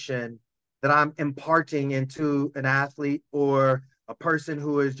information that I'm imparting into an athlete or a person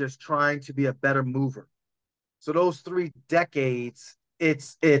who is just trying to be a better mover. So those 3 decades,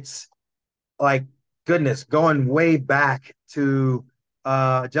 it's like, goodness, going way back to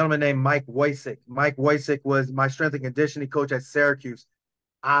a gentleman named Mike Wojcik. Mike Wojcik was my strength and conditioning coach at Syracuse.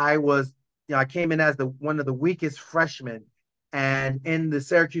 I came in as one of the weakest freshmen, and in the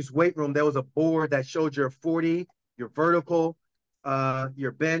Syracuse weight room, there was a board that showed your 40, your vertical,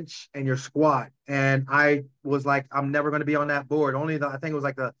 your bench, and your squat. And I was like, I'm never going to be on that board. I think it was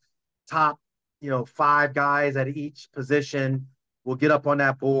like the top, 5 guys at each position will get up on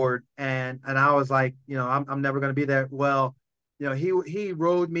that board. And I was like, I'm never going to be there. Well, he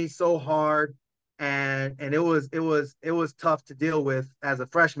rode me so hard, and it was tough to deal with as a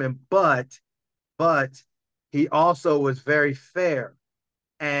freshman, but he also was very fair.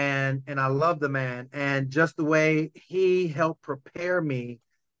 And I love the man, and just the way he helped prepare me.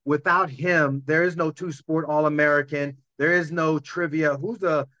 Without him, there is no 2-sport All-American. There is no trivia. Who's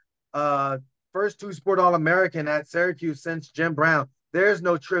the first two-sport All-American at Syracuse since Jim Brown. There's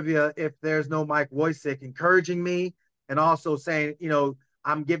no trivia if there's no Mike Wojcik encouraging me and also saying,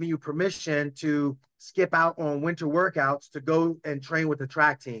 I'm giving you permission to skip out on winter workouts to go and train with the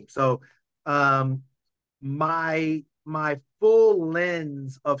track team. So my full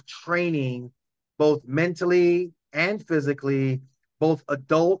lens of training, both mentally and physically, both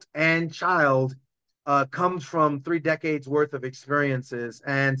adult and child, comes from 3 decades worth of experiences.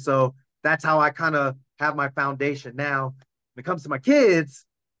 And so that's how I kind of have my foundation. Now, when it comes to my kids,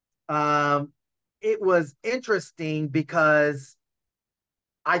 it was interesting because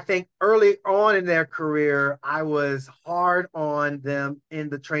I think early on in their career, I was hard on them in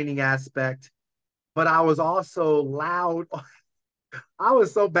the training aspect, but I was also loud. I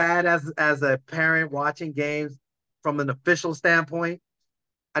was so bad as a parent watching games from an official standpoint.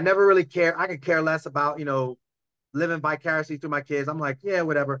 I never really care. I could care less about, living vicariously through my kids. I'm like, yeah,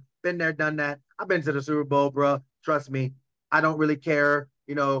 whatever. Been there, done that. I've been to the Super Bowl, bro. Trust me. I don't really care.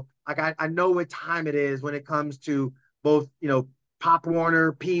 Like I know what time it is when it comes to both, Pop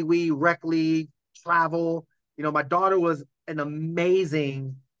Warner, Pee Wee, Rec League, travel. My daughter was an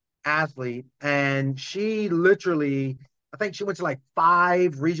amazing athlete, and she literally, I think she went to like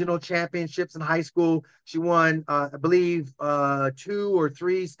 5 regional championships in high school. She won, I believe, 2 or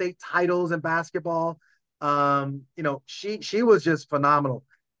 3 state titles in basketball. She was just phenomenal,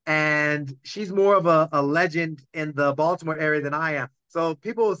 and she's more of a legend in the Baltimore area than I am. So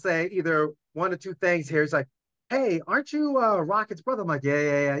people will say either one or two things here. It's like, hey, aren't you Rocket's brother? I'm like,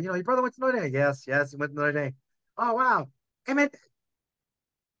 yeah. Your brother went to Notre Dame. Yes, he went to Notre Dame. Oh, wow. Hey, man,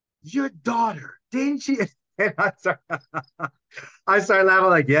 your daughter, didn't she? And I started laughing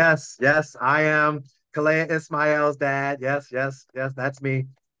like, yes, I am Qadry Ismail's dad. Yes, that's me.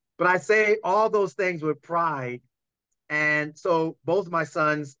 But I say all those things with pride. And so both of my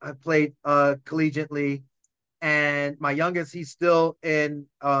sons have played collegiately. And my youngest, he's still in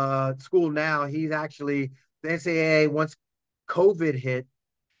school now. He's actually, the NCAA, once COVID hit,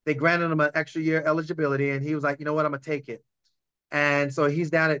 they granted him an extra year eligibility. And he was like, you know what, I'm going to take it. And so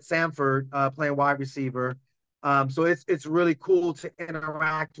he's down at Samford playing wide receiver. So it's really cool to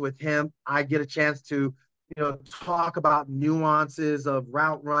interact with him. I get a chance to, talk about nuances of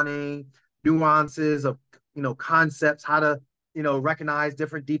route running, nuances of, concepts, how to, recognize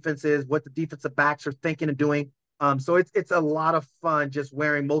different defenses, what the defensive backs are thinking and doing. So it's a lot of fun just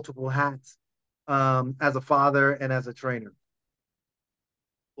wearing multiple hats as a father and as a trainer.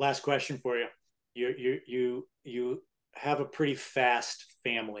 Last question for you. You have a pretty fast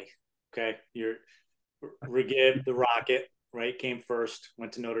family. Okay. You're Regib, the Rocket, right? Came first,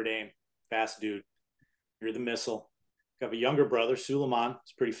 went to Notre Dame. Fast dude. You're the missile. You have a younger brother, Suleiman.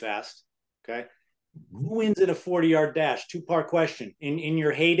 It's pretty fast. Okay. Who wins in a 40-yard dash? 2-part question. In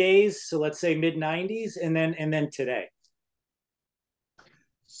your heydays, so let's say mid-90s, and then today.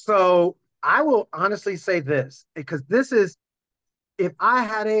 So I will honestly say this, because this is, if I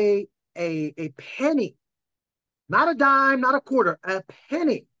had a penny, not a dime, not a quarter, a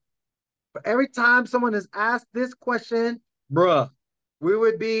penny, for every time someone has asked this question, bruh,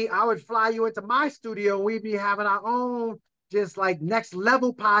 I would fly you into my studio and we'd be having our own just like next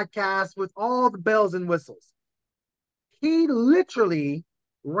level podcast with all the bells and whistles. He literally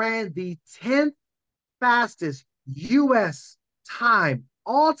ran the 10th fastest U.S. time,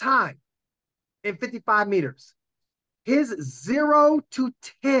 all time, in 55 meters. His 0 to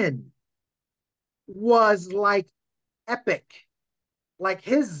 10 was like epic. Like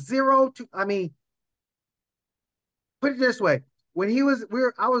his 0 to, put it this way. When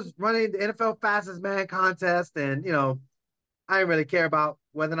I was running the NFL fastest man contest, and, I didn't really care about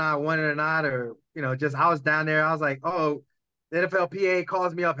whether or not I won it or not, or, just I was down there. I was like, oh, the NFLPA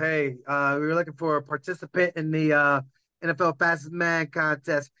calls me up. Hey, we were looking for a participant in the NFL fastest man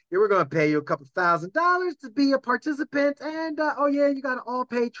contest. Yeah, we're going to pay you a couple $1,000 to be a participant. And, oh, yeah, you got an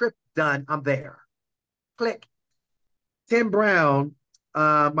all-paid trip. Done. I'm there. Click. Tim Brown,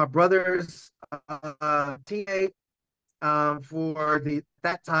 my brother's teammate for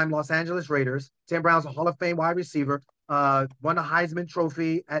that time Los Angeles Raiders. Tim Brown's a Hall of Fame wide receiver, won a Heisman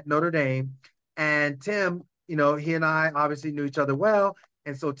Trophy at Notre Dame. And Tim, he and I obviously knew each other well.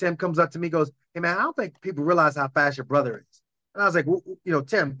 And so Tim comes up to me, goes, hey, man, I don't think people realize how fast your brother is. And I was like, well,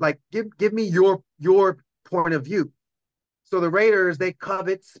 Tim, like, give me your point of view. So the Raiders, they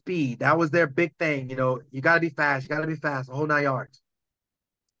covet speed. That was their big thing. You got to be fast. You got to be fast, the whole 9 yards.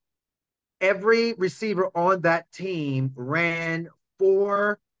 Every receiver on that team ran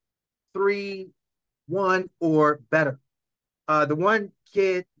 4.31 or better. The one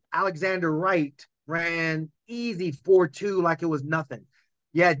kid, Alexander Wright, ran easy 4.2 like it was nothing.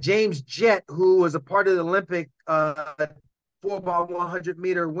 You had James Jett, who was a part of the Olympic 4x100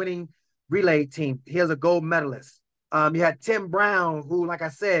 meter winning relay team. He was a gold medalist. You had Tim Brown, who, like I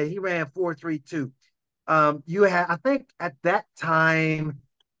said, he ran 4.32. You had, I think at that time,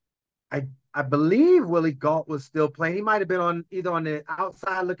 I believe Willie Galt was still playing. He might have been on either on the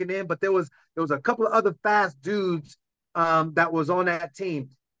outside looking in, but there was a couple of other fast dudes that was on that team.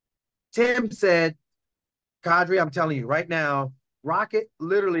 Tim said, Qadry, I'm telling you right now, Rocket,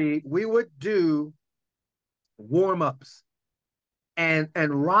 literally, we would do warm-ups and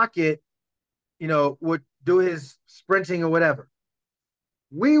Rocket, would do his sprinting or whatever.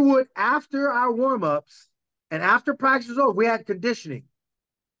 We would, after our warm-ups and after practice was over, we had conditioning.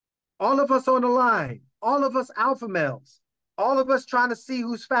 All of us on the line, all of us alpha males, all of us trying to see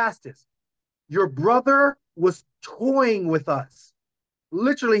who's fastest. Your brother was toying with us.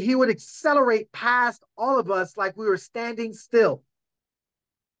 Literally, he would accelerate past all of us like we were standing still.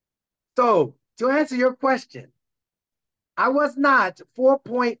 So, to answer your question, I was not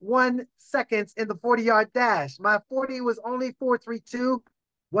 4.1 seconds in the 40-yard dash. My 40 was only 4.32.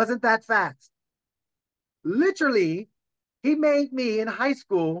 Wasn't that fast. Literally, he made me in high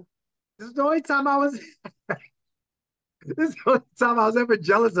school. This is the only time I was this is the only time I was ever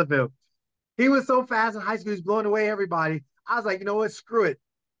jealous of him. He was so fast in high school, he was blowing away everybody. I was like, you know what? Screw it.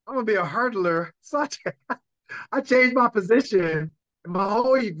 I'm gonna be a hurdler. So I changed my position in my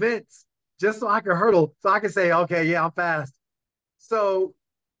whole events just so I could hurdle, so I could say, okay, yeah, I'm fast. So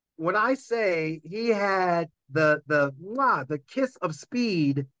when I say he had the kiss of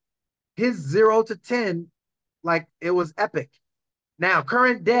speed, his 0 to 10, like it was epic. Now,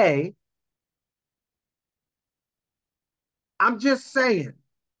 current day, I'm just saying,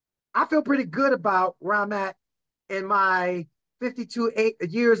 I feel pretty good about where I'm at in my 52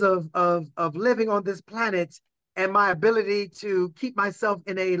 years of living on this planet and my ability to keep myself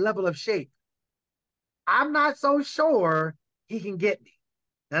in a level of shape. I'm not so sure he can get me.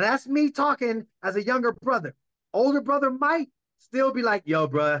 Now, that's me talking as a younger brother. Older brother might still be like, yo,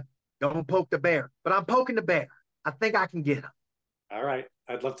 bro, don't poke the bear. But I'm poking the bear. I think I can get him. All right.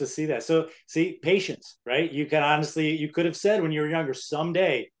 I'd love to see that. So, see, patience, right? You can honestly, you could have said when you were younger,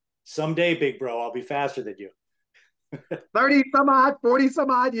 someday, big bro, I'll be faster than you. 30 some odd, 40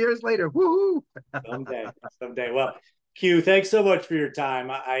 some odd years later. Woohoo! Someday. Well, Q, thanks so much for your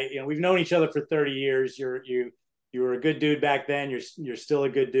time. We've known each other for 30 years. You were a good dude back then. You're still a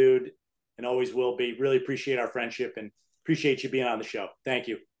good dude and always will be. Really appreciate our friendship and appreciate you being on the show. Thank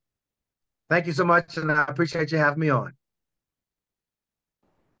you. Thank you so much, and I appreciate you having me on.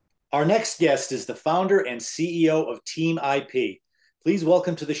 Our next guest is the founder and CEO of Team IP. Please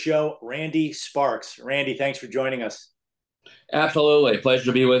welcome to the show, Randy Sparks. Randy, thanks for joining us. Absolutely. Pleasure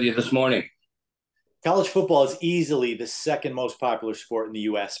to be with you this morning. College football is easily the second most popular sport in the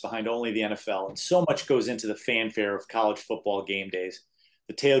U.S. behind only the NFL, and so much goes into the fanfare of college football game days.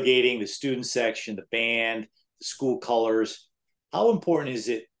 The tailgating, the student section, the band, the school colors. How important is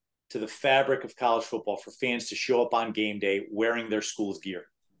it to the fabric of college football for fans to show up on game day wearing their school's gear?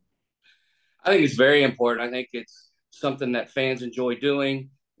 I think it's very important. I think it's something that fans enjoy doing.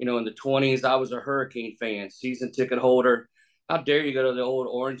 In the 20s, I was a Hurricane fan, season ticket holder. How dare you go to the old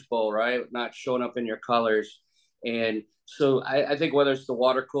Orange Bowl, right? Not showing up in your colors. And so I think whether it's the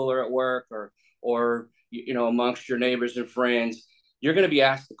water cooler at work or amongst your neighbors and friends, you're going to be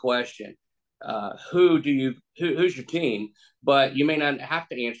asked the question, who's your team? But you may not have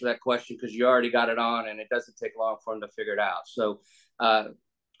to answer that question because you already got it on, and it doesn't take long for them to figure it out. So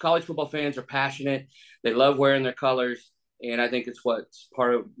college football fans are passionate. They love wearing their colors, and I think it's what's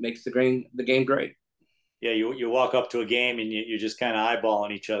part of makes the game great. Yeah, you walk up to a game and you're just kind of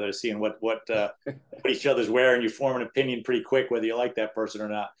eyeballing each other, seeing what each other's wearing. You form an opinion pretty quick whether you like that person or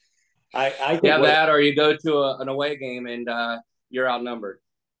not. I think that, or you go to an away game and you're outnumbered.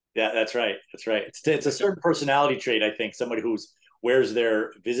 Yeah, that's right. It's a certain personality trait, I think. Somebody who wears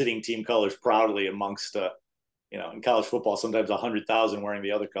their visiting team colors proudly amongst in college football, sometimes 100,000 wearing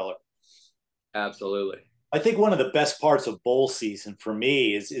the other color. Absolutely. I think one of the best parts of bowl season for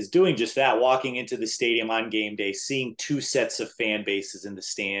me is doing just that, walking into the stadium on game day, seeing two sets of fan bases in the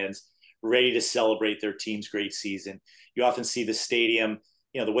stands, ready to celebrate their team's great season. You often see the stadium,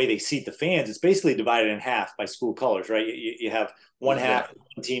 the way they seat the fans, it's basically divided in half by school colors, right? You have one half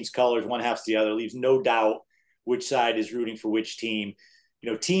one team's colors, one half's the other. Leaves no doubt which side is rooting for which team.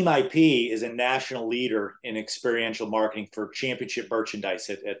 Team IP is a national leader in experiential marketing for championship merchandise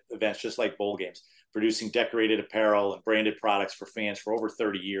at events just like bowl games, producing decorated apparel and branded products for fans for over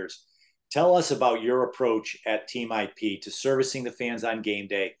 30 years. Tell us about your approach at Team IP to servicing the fans on game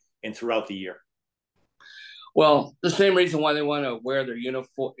day and throughout the year. Well, the same reason why they want to wear their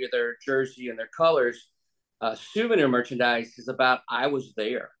uniform, their jersey, and their colors. Souvenir merchandise is about I was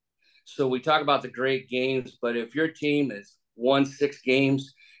there. So we talk about the great games, but if your team has won 6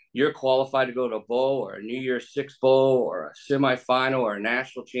 games, you're qualified to go to a bowl or a New Year's Six bowl or a semifinal or a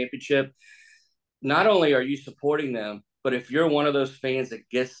national championship. Not only are you supporting them, but if you're one of those fans that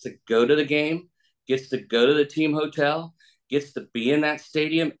gets to go to the game, gets to go to the team hotel, gets to be in that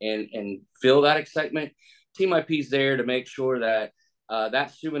stadium and feel that excitement, Team IP's there to make sure that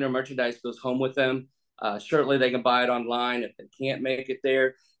that souvenir merchandise goes home with them. Certainly they can buy it online if they can't make it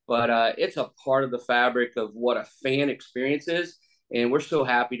there, but it's a part of the fabric of what a fan experience is, and we're so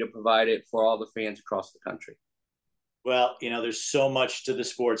happy to provide it for all the fans across the country. Well, there's so much to the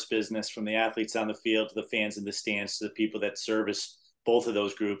sports business, from the athletes on the field to the fans in the stands to the people that service both of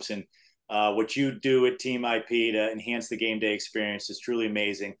those groups. And what you do at Team IP to enhance the game day experience is truly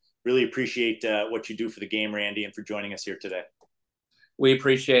amazing. Really appreciate what you do for the game, Randy, and for joining us here today. We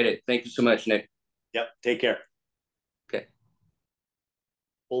appreciate it. Thank you so much, Nick. Yep. Take care. Okay.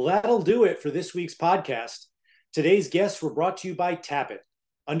 Well, that'll do it for this week's podcast. Today's guests were brought to you by Tap It.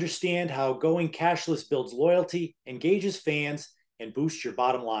 Understand how going cashless builds loyalty, engages fans, and boosts your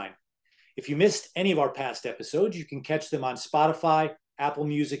bottom line. If you missed any of our past episodes, you can catch them on Spotify, Apple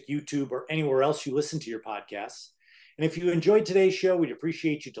Music, YouTube, or anywhere else you listen to your podcasts. And if you enjoyed today's show, we'd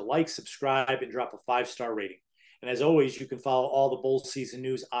appreciate you to like, subscribe, and drop a 5-star rating. And as always, you can follow all the bowl season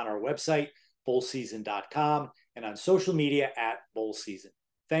news on our website, bowlseason.com, and on social media at bowlseason.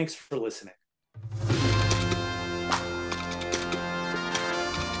 Thanks for listening.